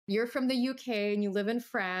you're from the UK and you live in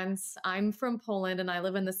France. I'm from Poland and I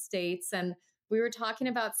live in the States. And we were talking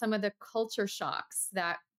about some of the culture shocks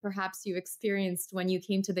that perhaps you experienced when you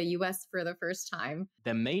came to the US for the first time.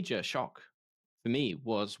 The major shock for me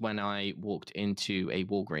was when I walked into a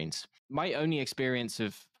Walgreens. My only experience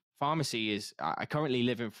of pharmacy is I currently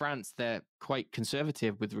live in France. They're quite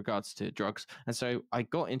conservative with regards to drugs. And so I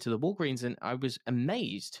got into the Walgreens and I was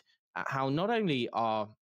amazed at how not only are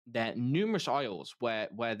there numerous aisles where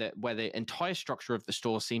the entire structure of the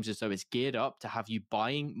store seems as though it's geared up to have you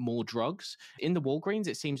buying more drugs. In the Walgreens,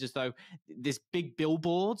 it seems as though there's big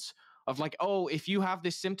billboards of like, oh, if you have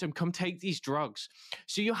this symptom, come take these drugs.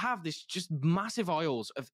 So you have this just massive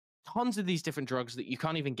aisles of tons of these different drugs that you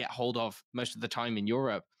can't even get hold of most of the time in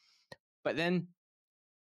Europe. But then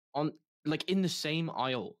on like in the same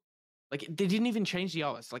aisle, like they didn't even change the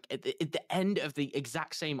aisle. It's like at the end of the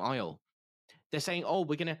exact same aisle, they're saying, oh,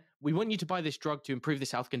 we want you to buy this drug to improve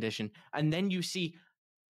this health condition. And then you see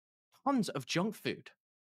tons of junk food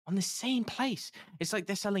on the same place. It's like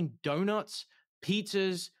they're selling donuts,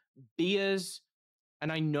 pizzas, beers.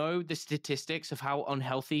 And I know the statistics of how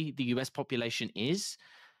unhealthy the US population is.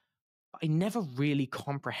 I never really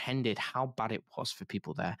comprehended how bad it was for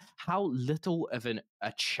people there, how little of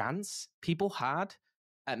a chance people had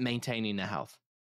at maintaining their health.